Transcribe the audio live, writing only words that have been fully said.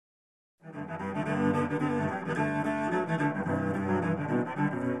Hello,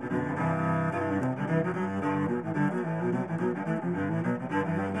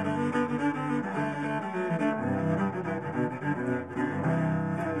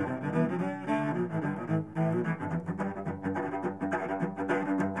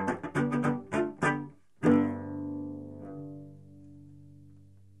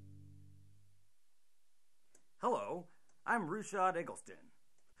 I'm Rushad Eggleston.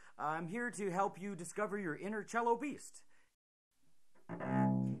 I'm here to help you discover your inner cello beast.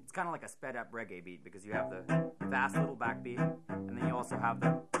 It's kind of like a sped up reggae beat because you have the fast little backbeat, and then you also have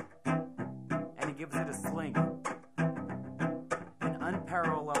the, and it gives it a sling, an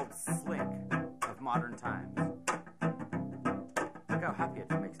unparalleled slink of modern times. Look how happy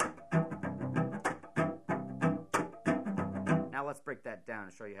it makes me. Now let's break that down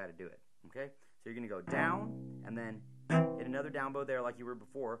and show you how to do it. Okay, so you're going to go down and then hit another down bow there like you were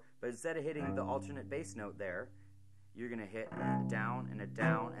before, but instead of hitting the alternate bass note there, you're going to hit a down and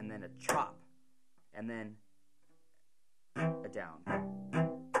then a chop and then a down.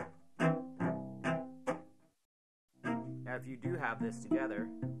 Now if you do have this together,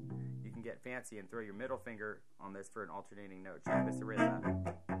 you can get fancy and throw your middle finger on this for an alternating note. Check this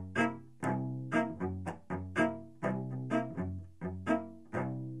arrhythmia.